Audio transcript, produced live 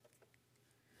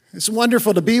It's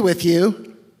wonderful to be with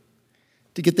you,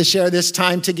 to get to share this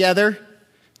time together,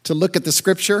 to look at the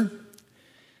scripture,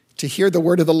 to hear the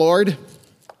word of the Lord,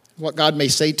 what God may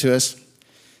say to us.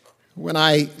 When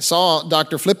I saw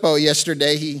Dr. Flippo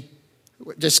yesterday, he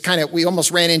just we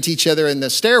almost ran into each other in the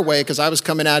stairway because I was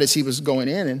coming out as he was going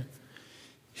in. And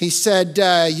he said,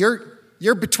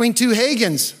 you're between two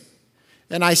Hagins.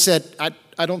 And I said,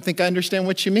 I don't think I understand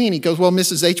what you mean. He goes, well,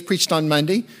 Mrs. H preached on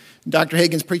Monday. Dr.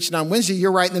 Hagen's preaching on Wednesday.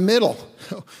 You're right in the middle.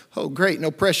 Oh, great.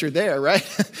 No pressure there, right?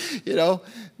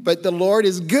 But the Lord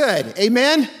is good.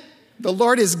 Amen? The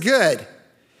Lord is good.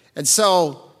 And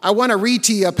so I want to read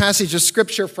to you a passage of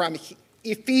scripture from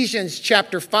Ephesians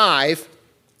chapter 5,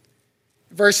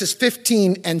 verses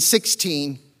 15 and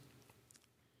 16.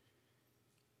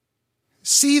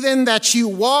 See then that you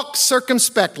walk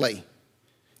circumspectly,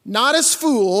 not as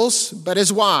fools, but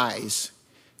as wise,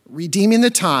 redeeming the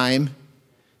time,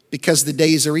 because the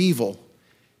days are evil.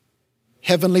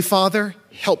 Heavenly Father,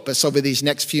 help us over these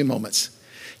next few moments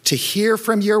to hear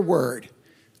from your word.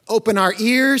 Open our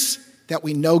ears that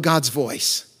we know God's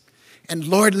voice. And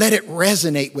Lord, let it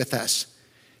resonate with us.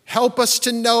 Help us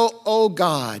to know, oh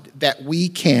God, that we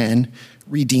can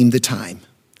redeem the time.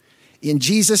 In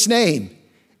Jesus' name,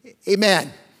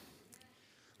 amen.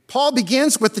 Paul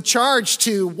begins with the charge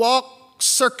to walk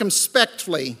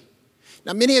circumspectly.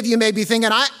 Now, many of you may be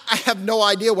thinking, I have no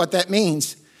idea what that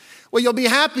means. Well, you'll be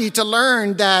happy to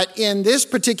learn that in this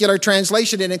particular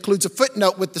translation, it includes a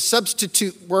footnote with the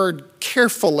substitute word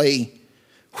carefully.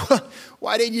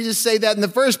 Why didn't you just say that in the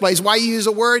first place? Why use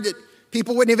a word that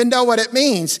people wouldn't even know what it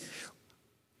means?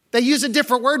 They use a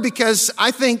different word because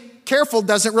I think careful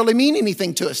doesn't really mean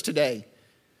anything to us today.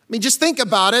 I mean, just think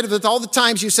about it. With all the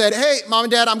times you said, hey, Mom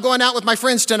and Dad, I'm going out with my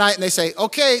friends tonight. And they say,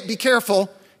 okay, be careful.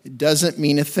 It doesn't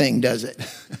mean a thing, does it?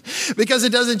 Because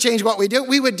it doesn't change what we do.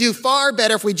 We would do far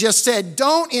better if we just said,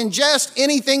 don't ingest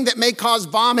anything that may cause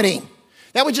vomiting.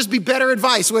 That would just be better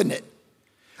advice, wouldn't it?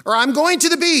 Or I'm going to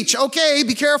the beach. Okay,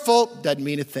 be careful. Doesn't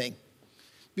mean a thing.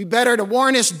 Be better to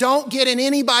warn us, don't get in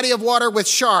any body of water with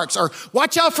sharks. Or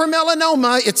watch out for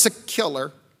melanoma. It's a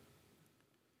killer.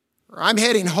 Or I'm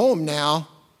heading home now.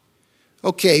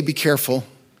 Okay, be careful.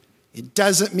 It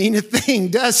doesn't mean a thing,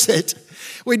 does it?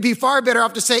 We'd be far better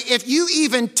off to say, if you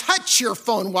even touch your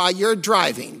phone while you're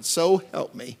driving, so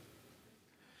help me.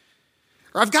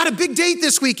 Or I've got a big date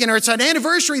this weekend, or it's an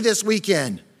anniversary this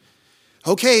weekend.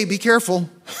 Okay, be careful.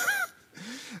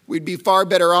 We'd be far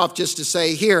better off just to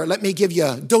say, here, let me give you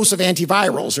a dose of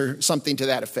antivirals or something to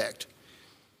that effect.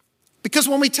 Because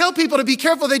when we tell people to be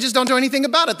careful, they just don't do anything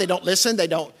about it. They don't listen. They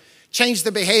don't change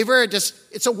their behavior.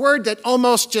 It's a word that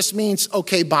almost just means,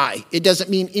 okay, bye. It doesn't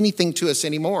mean anything to us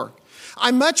anymore.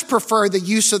 I much prefer the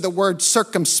use of the word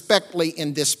circumspectly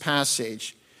in this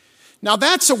passage. Now,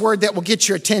 that's a word that will get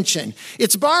your attention.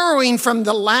 It's borrowing from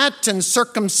the Latin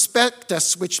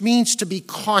circumspectus, which means to be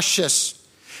cautious,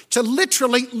 to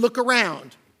literally look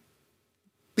around,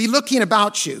 be looking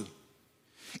about you,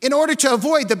 in order to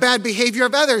avoid the bad behavior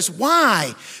of others.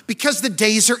 Why? Because the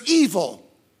days are evil,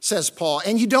 says Paul,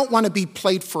 and you don't want to be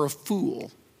played for a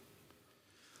fool.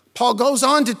 Paul goes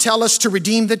on to tell us to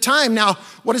redeem the time. Now,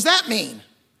 what does that mean?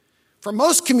 For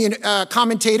most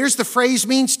commentators, the phrase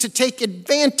means to take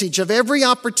advantage of every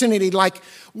opportunity, like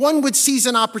one would seize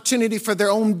an opportunity for their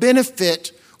own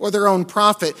benefit or their own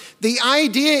profit. The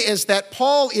idea is that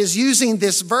Paul is using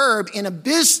this verb in a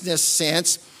business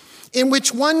sense in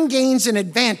which one gains an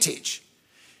advantage.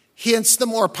 Hence the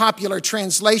more popular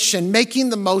translation,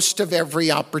 making the most of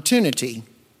every opportunity.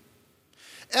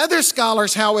 Other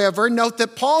scholars, however, note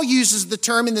that Paul uses the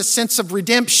term in the sense of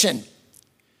redemption,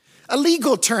 a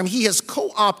legal term he has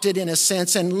co-opted in a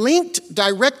sense and linked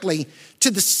directly to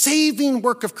the saving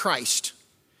work of Christ.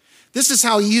 This is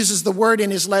how he uses the word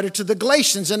in his letter to the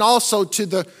Galatians and also to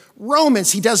the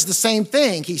Romans. He does the same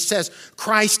thing. He says,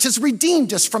 Christ has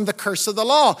redeemed us from the curse of the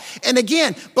law. And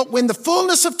again, but when the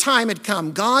fullness of time had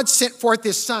come, God sent forth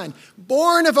his son,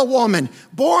 born of a woman,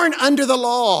 born under the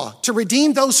law, to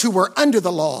redeem those who were under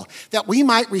the law, that we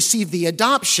might receive the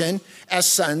adoption as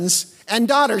sons and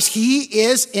daughters. He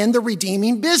is in the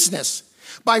redeeming business.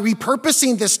 By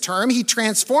repurposing this term, he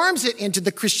transforms it into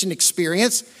the Christian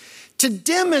experience to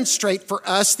demonstrate for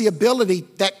us the ability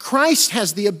that Christ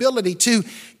has the ability to,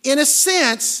 in a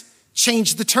sense,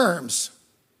 change the terms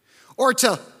or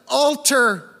to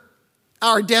alter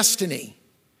our destiny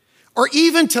or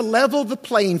even to level the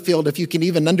playing field, if you can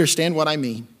even understand what I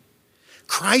mean.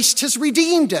 Christ has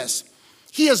redeemed us.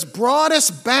 He has brought us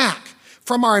back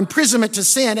from our imprisonment to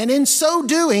sin, and in so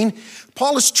doing,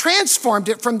 Paul has transformed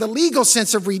it from the legal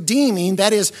sense of redeeming,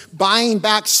 that is, buying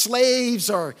back slaves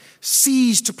or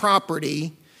seized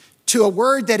property, to a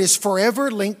word that is forever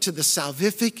linked to the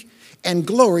salvific and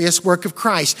glorious work of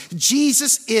Christ.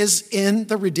 Jesus is in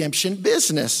the redemption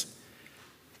business.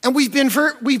 And we've been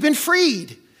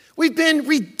freed. We've been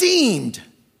redeemed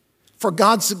for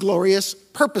God's glorious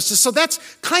purposes. So that's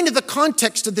kind of the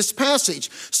context of this passage.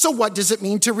 So what does it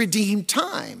mean to redeem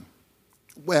time?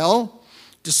 Well,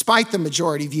 despite the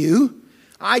majority view,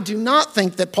 I do not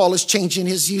think that Paul is changing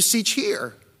his usage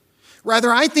here.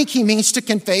 Rather, I think he means to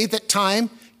convey that time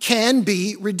can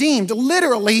be redeemed,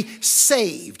 literally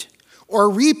saved or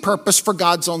repurposed for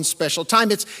God's own special time.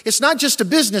 It's not just a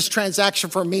business transaction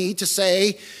for me to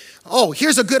say, oh,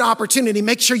 here's a good opportunity,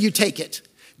 make sure you take it.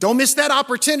 Don't miss that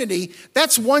opportunity.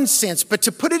 That's one sense, but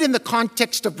to put it in the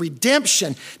context of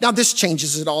redemption, now this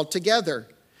changes it altogether.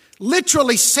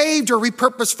 Literally saved or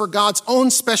repurposed for God's own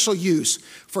special use,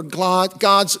 for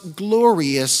God's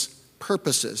glorious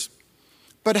purposes.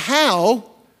 But how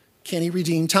can he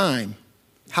redeem time?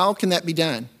 How can that be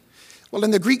done? Well,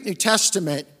 in the Greek New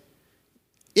Testament,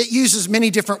 it uses many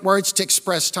different words to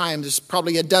express time. There's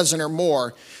probably a dozen or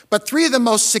more. But three of the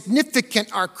most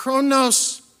significant are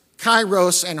chronos,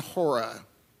 kairos, and hora.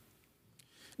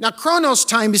 Now, chronos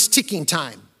time is ticking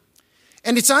time.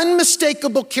 And its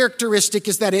unmistakable characteristic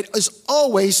is that it is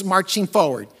always marching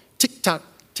forward. Tick-tock,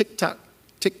 tick-tock,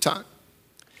 tick-tock.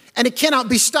 And it cannot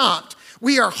be stopped.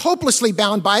 We are hopelessly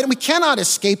bound by it, and we cannot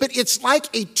escape it. It's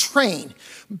like a train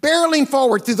barreling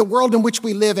forward through the world in which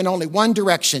we live in only one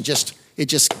direction. It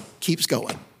just keeps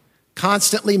going,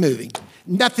 constantly moving.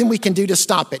 Nothing we can do to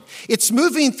stop it. It's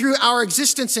moving through our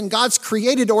existence in God's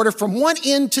created order from one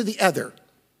end to the other.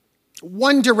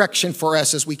 One direction for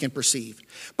us as we can perceive.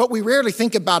 But we rarely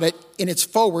think about it in its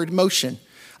forward motion.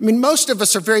 I mean, most of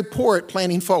us are very poor at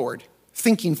planning forward,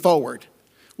 thinking forward.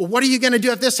 Well, what are you going to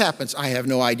do if this happens? I have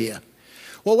no idea.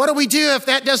 Well, what do we do if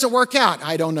that doesn't work out?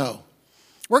 I don't know.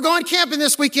 We're going camping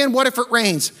this weekend. What if it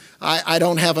rains? I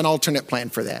don't have an alternate plan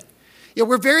for that. Yeah,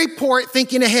 we're very poor at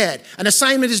thinking ahead. An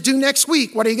assignment is due next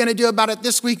week. What are you going to do about it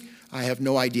this week? I have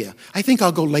no idea. I think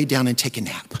I'll go lay down and take a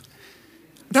nap. I'm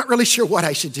not really sure what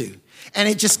I should do. And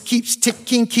it just keeps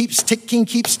ticking,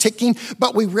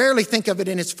 but we rarely think of it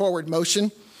in its forward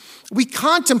motion. We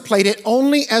contemplate it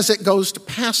only as it goes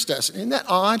past us. Isn't that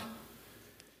odd?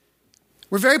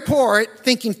 We're very poor at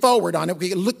thinking forward on it.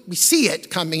 We see it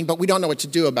coming, but we don't know what to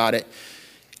do about it.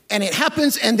 And it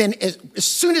happens, and then as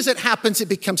soon as it happens, it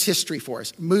becomes history for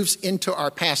us. It moves into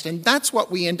our past, and that's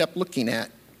what we end up looking at.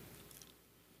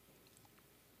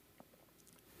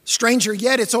 Stranger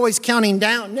yet, it's always counting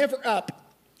down, never up.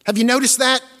 Have you noticed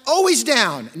that? Always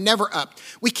down, never up.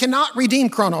 We cannot redeem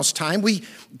chronos time. We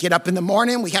get up in the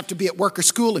morning, we have to be at work or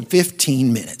school in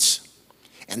 15 minutes.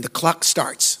 And the clock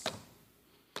starts.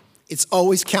 It's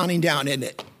always counting down, isn't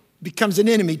it? Becomes an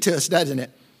enemy to us, doesn't it?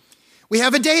 We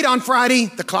have a date on Friday.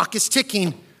 The clock is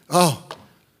ticking. Oh,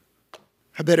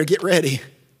 I better get ready.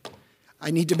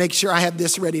 I need to make sure I have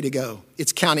this ready to go.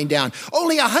 It's counting down.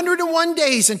 Only 101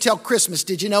 days until Christmas.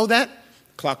 Did you know that?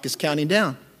 The clock is counting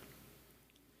down.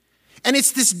 And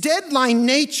it's this deadline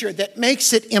nature that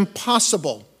makes it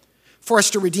impossible for us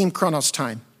to redeem chronos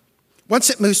time. Once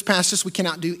it moves past us, we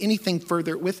cannot do anything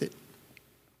further with it.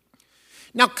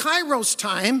 Now, kairos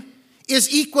time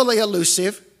is equally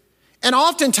elusive, and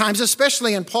oftentimes,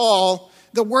 especially in Paul,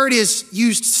 the word is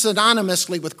used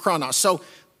synonymously with chronos. So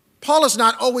Paul is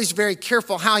not always very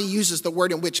careful how he uses the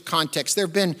word in which context. There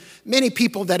have been many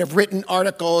people that have written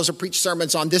articles or preached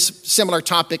sermons on this similar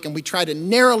topic, and we try to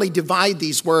narrowly divide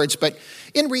these words. But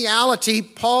in reality,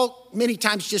 Paul many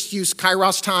times just used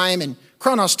kairos time and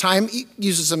chronos time. He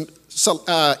uses them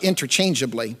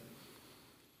interchangeably.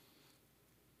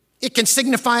 It can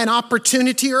signify an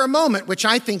opportunity or a moment, which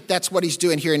I think that's what he's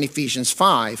doing here in Ephesians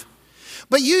 5.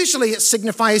 But usually it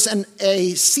signifies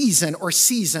a season or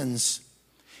seasons.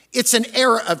 It's an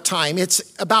era of time.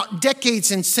 It's about decades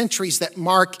and centuries that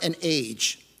mark an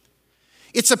age.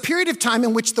 It's a period of time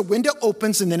in which the window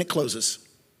opens and then it closes.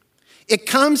 It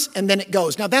comes and then it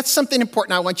goes. Now that's something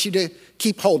important I want you to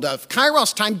keep hold of.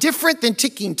 Kairos time, different than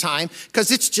ticking time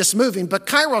because it's just moving, but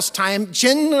kairos time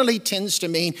generally tends to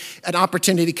mean an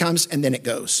opportunity comes and then it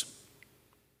goes.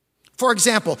 For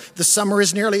example, the summer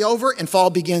is nearly over and fall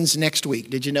begins next week.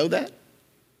 Did you know that?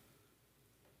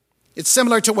 It's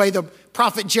similar to the way the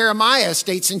prophet Jeremiah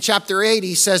states in chapter 8.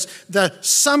 He says, the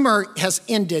summer has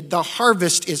ended, the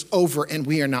harvest is over, and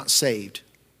we are not saved.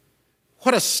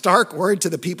 What a stark word to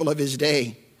the people of his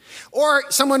day. Or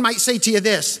someone might say to you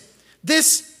this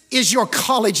is your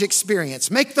college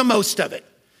experience. Make the most of it,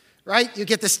 right? You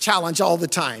get this challenge all the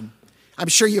time. I'm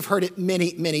sure you've heard it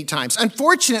many, many times.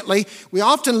 Unfortunately, we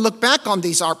often look back on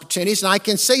these opportunities, and I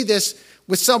can say this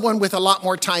with someone with a lot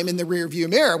more time in the rearview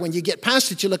mirror. When you get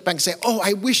past it, you look back and say, oh,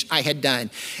 I wish I had done.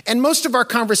 And most of our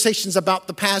conversations about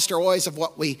the past are always of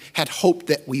what we had hoped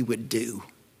that we would do.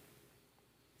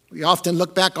 We often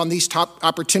look back on these top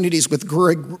opportunities with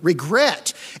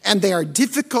regret, and they are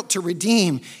difficult to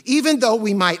redeem, even though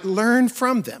we might learn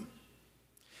from them.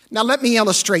 Now, let me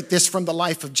illustrate this from the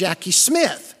life of Jackie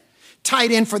Smith,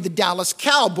 tight end for the Dallas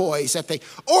Cowboys at the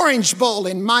Orange Bowl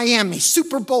in Miami,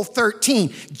 Super Bowl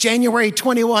 13, January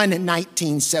 21 in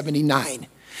 1979.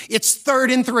 It's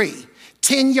 3rd and 3,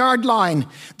 10-yard line.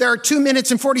 There are 2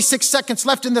 minutes and 46 seconds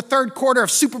left in the third quarter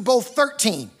of Super Bowl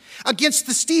 13. Against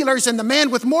the Steelers, and the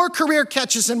man with more career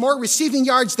catches and more receiving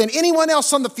yards than anyone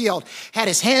else on the field had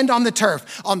his hand on the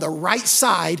turf on the right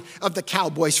side of the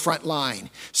Cowboys' front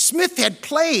line. Smith had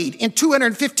played in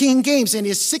 215 games in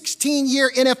his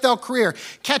 16-year NFL career,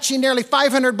 catching nearly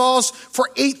 500 balls for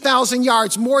 8,000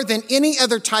 yards, more than any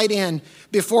other tight end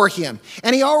before him.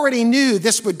 And he already knew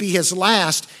this would be his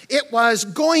last. It was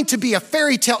going to be a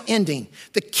fairy tale ending.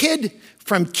 The kid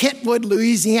from Kentwood,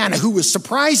 Louisiana, who was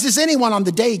surprised as anyone on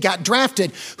the day he got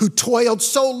drafted, who toiled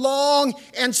so long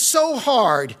and so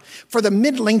hard for the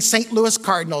middling St. Louis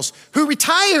Cardinals, who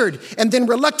retired and then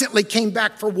reluctantly came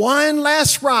back for one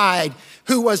last ride,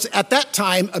 who was at that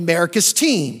time America's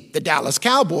team, the Dallas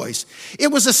Cowboys.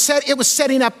 It was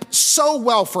setting up so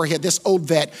well for him, this old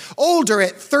vet, older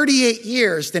at 38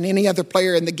 years than any other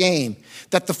player in the game,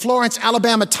 that the Florence,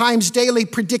 Alabama Times Daily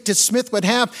predicted Smith would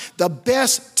have the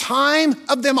best time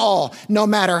of them all, no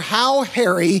matter how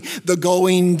hairy the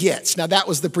going gets. Now, that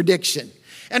was the prediction.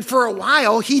 And for a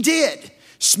while, he did.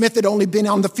 Smith had only been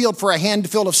on the field for a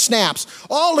handful of snaps,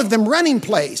 all of them running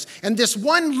plays. And this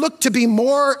one looked to be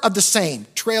more of the same,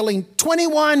 trailing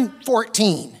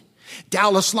 21-14.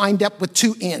 Dallas lined up with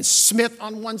 2 ends, Smith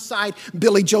on one side,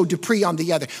 Billy Joe Dupree on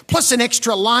the other, plus an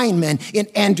extra lineman in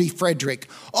Andy Frederick.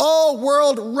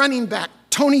 All-world running back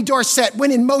Tony Dorsett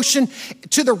went in motion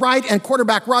to the right, and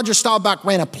quarterback Roger Staubach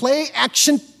ran a play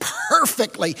action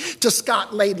perfectly to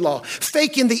Scott Laidlaw,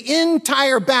 faking the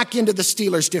entire back end of the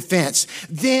Steelers' defense.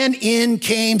 Then in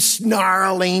came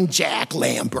snarling Jack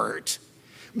Lambert,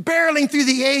 barreling through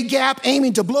the A-gap,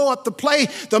 aiming to blow up the play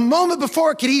the moment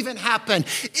before it could even happen.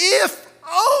 If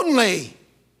only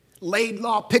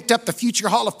Laidlaw picked up the future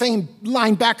Hall of Fame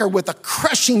linebacker with a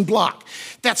crushing block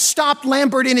that stopped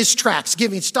Lambert in his tracks,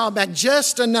 giving Staubach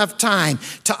just enough time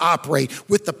to operate.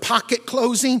 With the pocket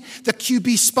closing, the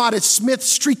QB spotted Smith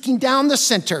streaking down the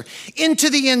center into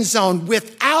the end zone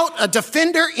without a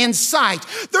defender in sight.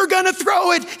 They're going to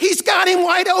throw it. He's got him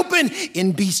wide open.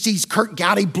 NBC's Kurt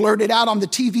Gowdy blurted out on the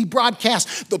TV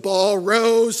broadcast. The ball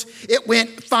rose. It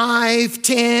went 5,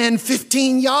 10,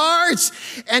 15 yards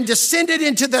and descended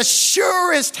into the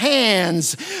surest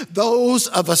hands, those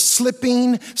of a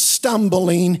slipping,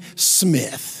 stumbling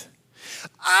Smith.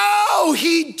 Oh,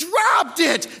 he dropped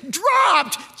it.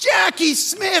 Dropped. Jackie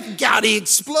Smith. Gowdy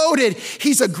exploded.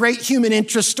 He's a great human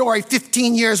interest story.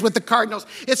 15 years with the Cardinals.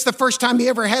 It's the first time he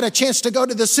ever had a chance to go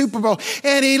to the Super Bowl,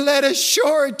 and he let a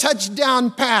short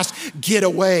touchdown pass get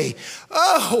away.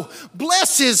 Oh,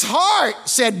 bless his heart,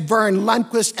 said Vern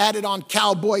Lundquist, added on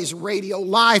Cowboys Radio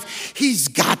Live. He's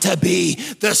got to be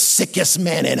the sickest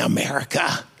man in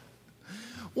America.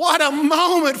 What a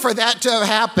moment for that to have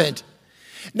happened.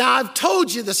 Now, I've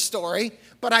told you the story,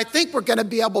 but I think we're going to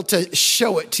be able to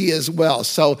show it to you as well.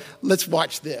 So let's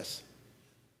watch this.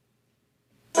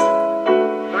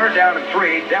 3rd down and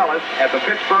 3, Dallas at the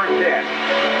Pittsburgh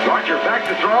 10. Roger back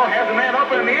to throw, has a man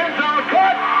open in the end zone,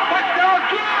 caught, touchdown,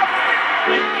 drop!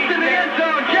 To the end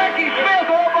zone, Jackie Smith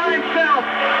all by himself.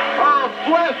 Oh,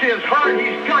 bless his heart,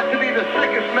 he's got to be the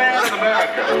sickest man in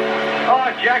America. Oh,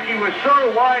 Jackie was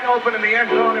so wide open in the end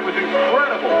zone, it was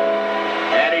incredible.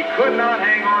 And he could not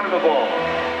hang on to the ball.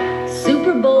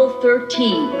 Super Bowl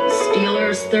 13,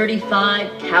 Steelers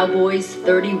 35, Cowboys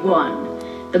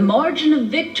 31. The margin of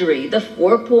victory, the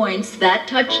 4 points that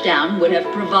touchdown would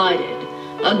have provided.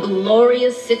 A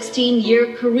glorious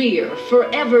 16-year career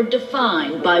forever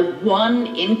defined by one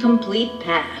incomplete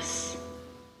pass.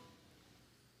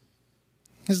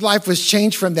 His life was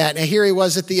changed from that. Now here he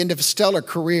was at the end of a stellar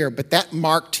career, but that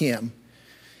marked him.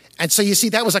 And so you see,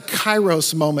 that was a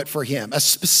kairos moment for him, a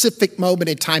specific moment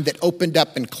in time that opened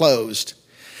up and closed.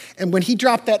 And when he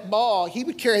dropped that ball, he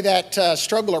would carry that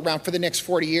struggle around for the next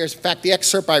 40 years. In fact, the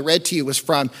excerpt I read to you was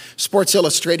from Sports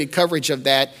Illustrated coverage of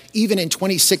that. Even in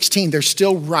 2016, they're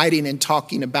still writing and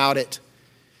talking about it.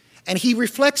 And he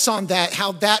reflects on that,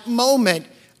 how that moment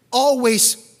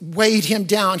always weighed him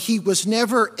down. He was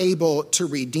never able to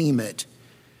redeem it.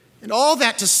 And all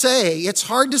that to say, it's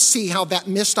hard to see how that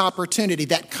missed opportunity,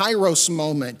 that kairos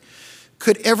moment,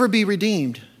 could ever be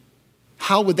redeemed.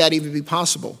 How would that even be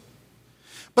possible?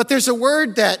 But there's a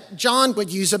word that John would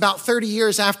use about 30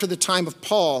 years after the time of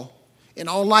Paul, in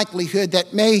all likelihood,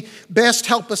 that may best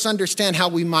help us understand how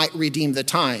we might redeem the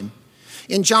time.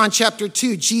 In John chapter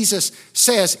 2, Jesus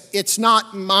says, "It's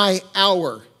not my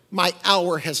hour. My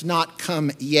hour has not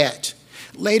come yet."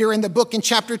 Later in the book, in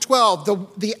chapter 12,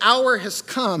 the hour has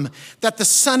come that the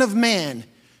Son of Man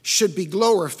should be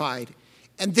glorified.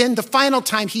 And then the final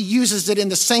time he uses it in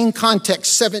the same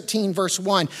context, 17 verse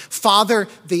 1, "Father,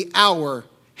 the hour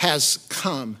has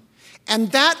come."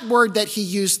 And that word that he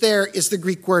used there is the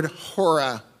Greek word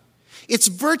hora. It's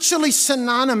virtually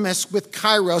synonymous with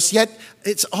kairos, yet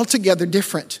it's altogether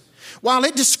different. While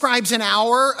it describes an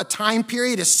hour, a time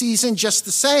period, a season just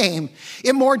the same,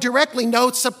 it more directly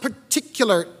notes a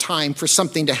particular time for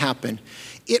something to happen.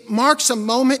 It marks a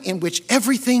moment in which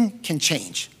everything can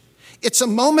change. It's a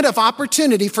moment of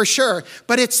opportunity for sure,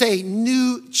 but it's a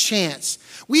new chance.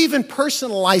 We even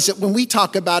personalize it when we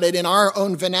talk about it in our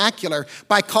own vernacular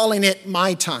by calling it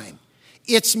my time.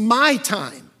 It's my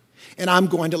time, and I'm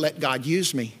going to let God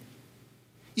use me.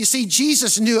 You see,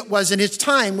 Jesus knew it wasn't his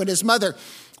time when his mother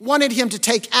wanted him to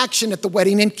take action at the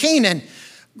wedding in Canaan.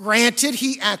 Granted,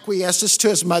 he acquiesces to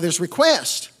his mother's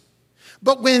request.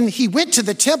 But when he went to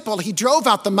the temple, he drove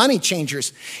out the money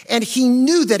changers, and he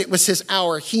knew that it was his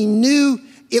hour. He knew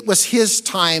it was his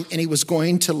time, and he was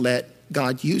going to let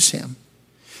God use him.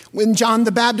 When John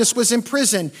the Baptist was in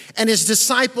prison and his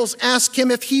disciples asked him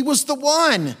if he was the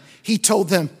one, he told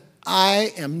them,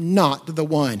 "I am not the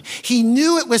one." He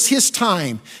knew it was his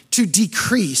time to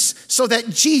decrease so that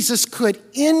Jesus could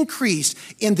increase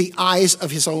in the eyes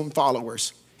of his own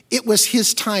followers. It was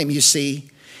his time, you see,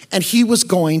 and he was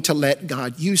going to let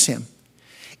God use him.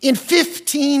 In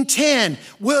 1510,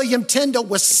 William Tyndale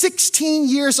was 16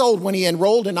 years old when he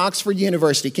enrolled in Oxford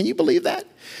University. Can you believe that?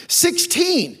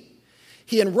 16.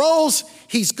 He enrolls,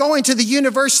 he's going to the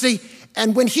university,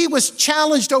 and when he was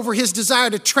challenged over his desire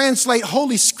to translate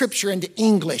Holy Scripture into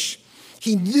English,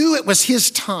 he knew it was his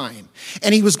time,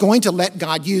 and he was going to let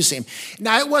God use him.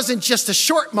 Now, it wasn't just a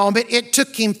short moment. It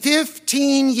took him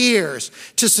 15 years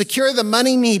to secure the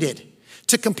money needed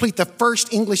to complete the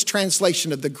first English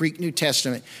translation of the Greek New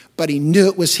Testament. But he knew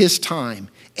it was his time,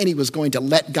 and he was going to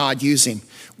let God use him.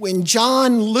 When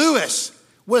John Lewis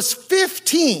was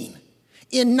 15,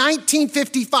 in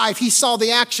 1955, he saw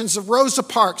the actions of Rosa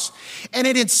Parks, and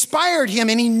it inspired him,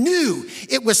 and he knew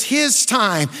it was his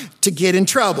time to get in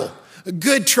trouble.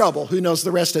 Good trouble. Who knows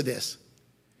the rest of this?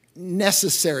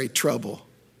 Necessary trouble.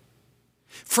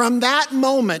 From that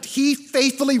moment, he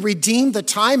faithfully redeemed the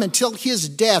time until his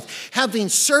death, having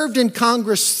served in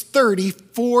Congress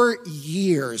 34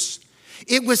 years.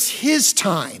 It was his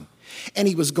time, and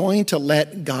he was going to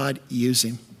let God use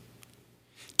him.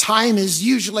 Time is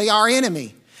usually our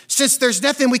enemy, since there's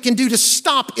nothing we can do to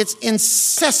stop its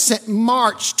incessant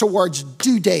march towards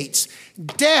due dates,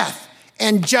 death,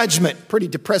 and judgment. Pretty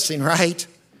depressing, right?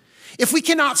 If we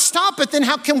cannot stop it, then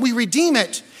how can we redeem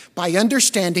it? By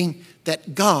understanding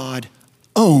that God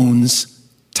owns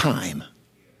time.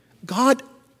 God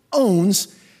owns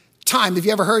time. Have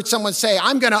you ever heard someone say,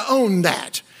 "I'm going to own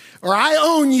that," or "I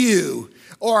own you,"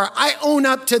 or "I own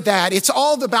up to that"? It's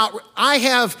all about, I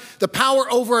have the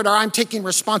power over it, or I'm taking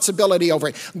responsibility over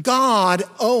it. God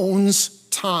owns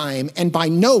time, and by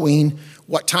knowing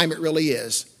what time it really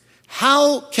is,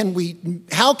 how can we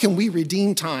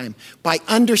redeem time? By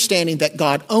understanding that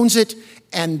God owns it,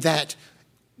 and that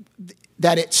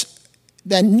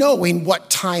knowing what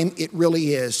time it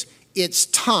really is. It's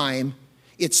time,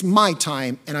 it's my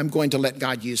time, and I'm going to let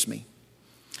God use me.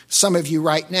 Some of you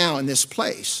right now in this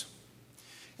place,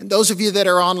 and those of you that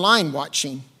are online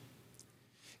watching,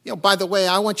 by the way,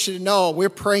 I want you to know we're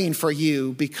praying for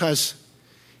you, because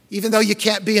even though you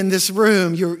can't be in this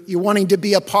room, you're wanting to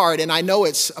be a part. And I know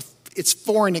it's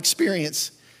foreign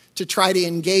experience to try to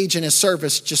engage in a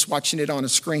service just watching it on a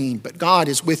screen, but God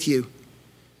is with you.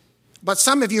 But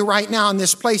some of you right now in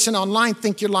this place and online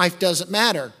think your life doesn't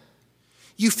matter.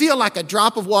 You feel like a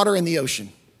drop of water in the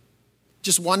ocean,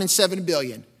 just 1 in 7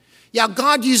 billion. Yeah,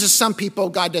 God uses some people,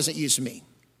 God doesn't use me.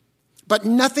 But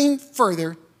nothing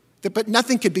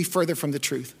could be further from the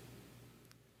truth.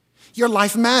 Your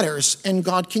life matters, and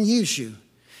God can use you.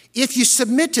 If you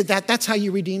submit to that, that's how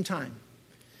you redeem time.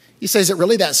 You say, is it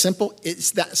really that simple?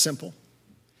 It's that simple.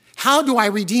 How do I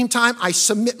redeem time? I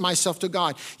submit myself to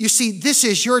God. You see, this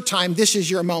is your time. This is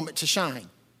your moment to shine.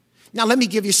 Now, let me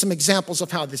give you some examples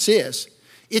of how this is.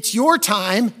 It's your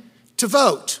time to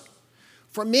vote.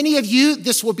 For many of you,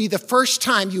 this will be the first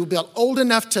time you will be old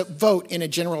enough to vote in a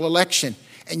general election,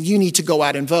 and you need to go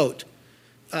out and vote.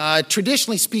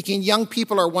 Traditionally speaking, young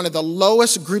people are one of the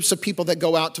lowest groups of people that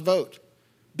go out to vote.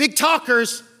 Big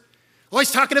talkers, always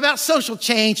talking about social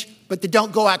change, but they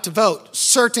don't go out to vote,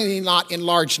 certainly not in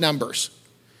large numbers.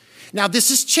 Now, this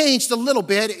has changed a little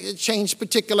bit. It changed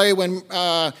particularly when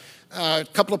a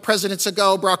couple of presidents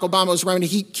ago, Barack Obama was running.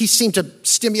 He seemed to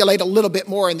stimulate a little bit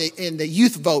more in the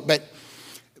youth vote, but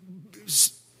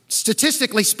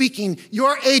statistically speaking,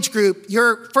 your age group,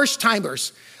 your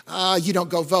first-timers, you don't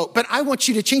go vote. But I want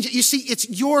you to change it. You see, it's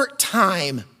your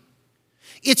time.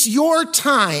 It's your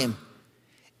time,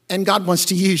 and God wants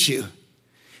to use you.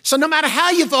 So no matter how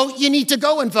you vote, you need to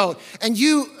go and vote. And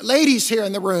you ladies here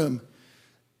in the room,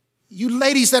 you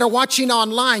ladies that are watching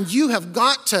online, you have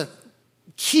got to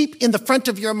keep in the front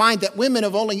of your mind that women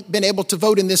have only been able to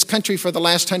vote in this country for the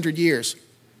last 100 years.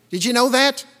 Did you know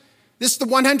that? This is the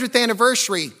 100th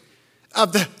anniversary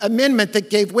of the amendment that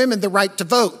gave women the right to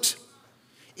vote.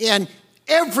 And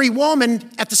every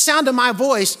woman at the sound of my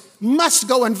voice must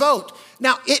go and vote.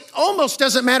 Now, it almost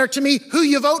doesn't matter to me who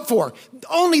you vote for,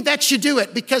 only that you do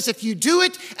it, because if you do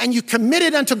it and you commit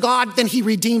it unto God, then he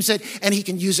redeems it and he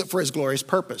can use it for his glorious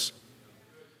purpose.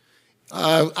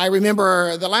 I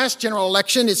remember the last general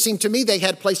election, it seemed to me they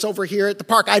had a place over here at the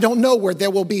park. I don't know where there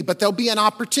will be, but there'll be an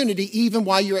opportunity even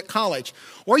while you're at college.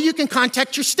 Or you can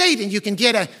contact your state and you can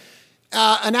get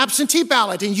an absentee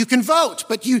ballot and you can vote,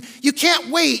 but you can't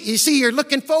wait. You see, you're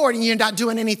looking forward and you're not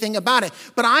doing anything about it.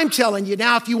 But I'm telling you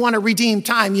now, if you want to redeem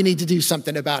time, you need to do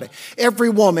something about it. Every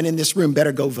woman in this room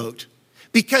better go vote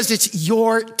because it's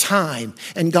your time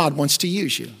and God wants to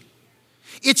use you.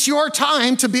 It's your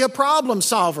time to be a problem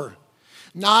solver,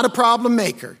 not a problem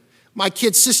maker. My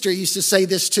kid's sister used to say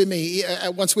this to me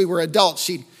once we were adults.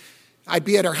 I'd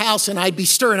be at her house and I'd be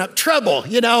stirring up trouble,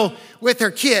 with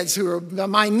her kids who are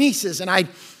my nieces, and I'd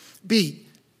be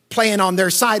playing on their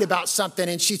side about something.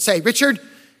 And she'd say, Richard,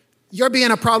 you're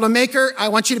being a problem maker. I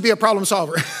want you to be a problem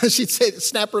solver. She'd say,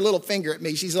 snap her little finger at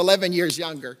me. She's 11 years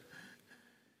younger.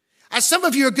 As some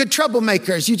of you are good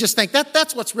troublemakers, you just think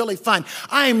that's what's really fun.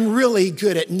 I'm really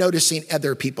good at noticing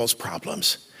other people's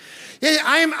problems.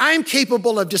 I'm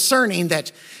capable of discerning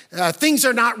that things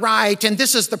are not right, and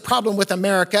this is the problem with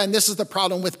America, and this is the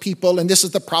problem with people, and this is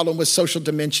the problem with social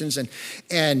dimensions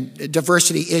and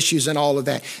diversity issues and all of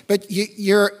that. But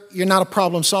you're not a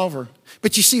problem solver.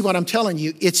 But you see what I'm telling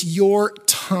you, it's your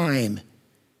time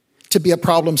to be a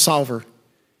problem solver,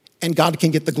 and God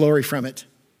can get the glory from it.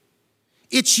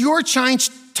 It's your time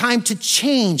to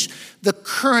change the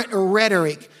current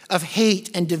rhetoric of hate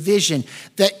and division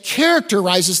that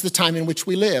characterizes the time in which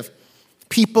we live.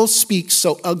 People speak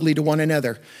so ugly to one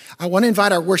another. I want to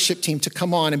invite our worship team to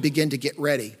come on and begin to get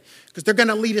ready, because they're going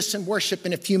to lead us in worship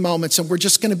in a few moments, and we're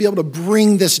just going to be able to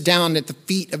bring this down at the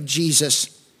feet of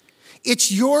Jesus.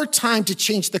 It's your time to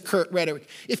change the current rhetoric.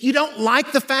 If you don't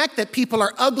like the fact that people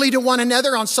are ugly to one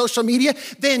another on social media,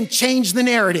 then change the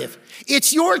narrative.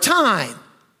 It's your time,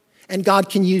 and God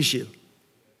can use you.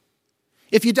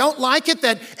 If you don't like it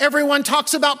that everyone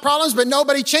talks about problems but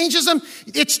nobody changes them,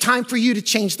 it's time for you to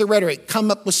change the rhetoric.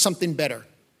 Come up with something better.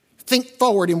 Think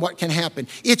forward in what can happen.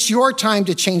 It's your time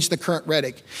to change the current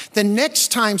rhetoric. The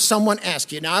next time someone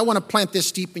asks you, now I want to plant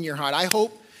this deep in your heart. I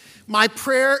hope my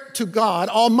prayer to God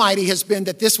Almighty has been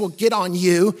that this will get on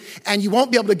you and you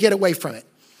won't be able to get away from it.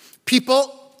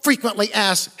 People frequently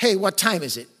ask, hey, what time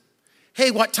is it? Hey,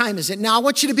 what time is it? Now, I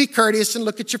want you to be courteous and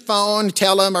look at your phone,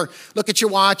 tell them, or look at your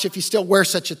watch if you still wear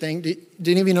such a thing. Do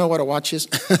any of you know what a watch is?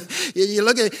 You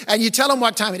look at it and you tell them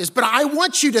what time it is. But I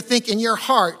want you to think in your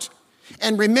heart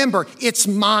and remember, it's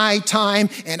my time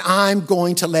and I'm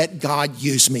going to let God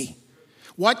use me.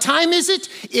 What time is it?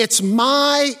 It's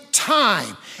my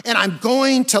time and I'm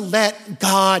going to let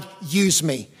God use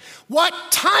me. What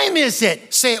time is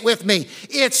it? Say it with me.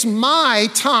 It's my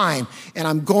time, and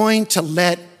I'm going to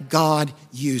let God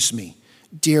use me.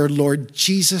 Dear Lord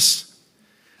Jesus,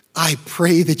 I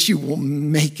pray that you will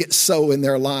make it so in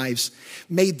their lives.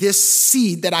 May this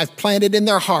seed that I've planted in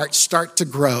their hearts start to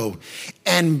grow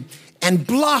and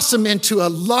blossom into a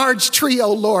large tree,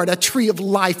 oh Lord, a tree of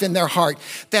life in their heart,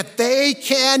 that they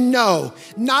can know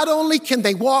not only can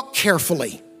they walk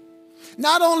carefully,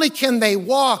 not only can they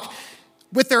walk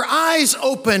with their eyes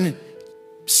open,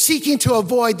 seeking to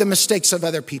avoid the mistakes of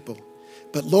other people.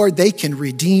 But Lord, they can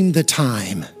redeem the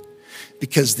time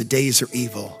because the days are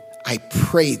evil. I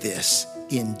pray this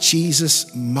in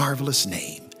Jesus' marvelous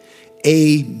name.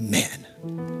 Amen.